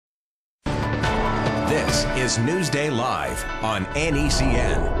This is NewsDay Live on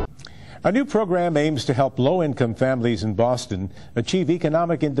NECN. A new program aims to help low-income families in Boston achieve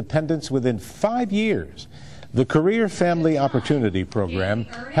economic independence within 5 years. The Career Family Opportunity Program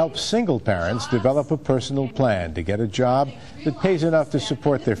helps single parents develop a personal plan to get a job that pays enough to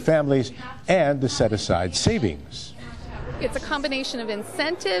support their families and to set aside savings. It's a combination of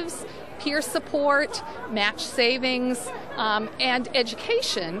incentives, peer support, match savings, and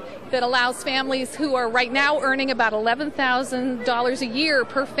education that allows families who are right now earning about $11,000 a year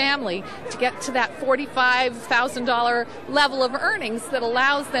per family to get to that $45,000 level of earnings that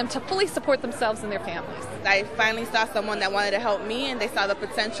allows them to fully support themselves and their families. I finally saw someone that wanted to help me, and they saw the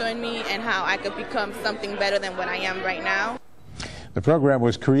potential in me and how I could become something better than what I am right now. The program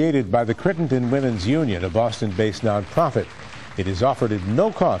was created by the Crittenton Women's Union, a Boston-based nonprofit. It is offered at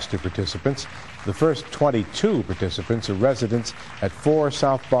no cost to participants. The first 22 participants are residents at 4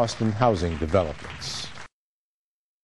 South Boston housing developments.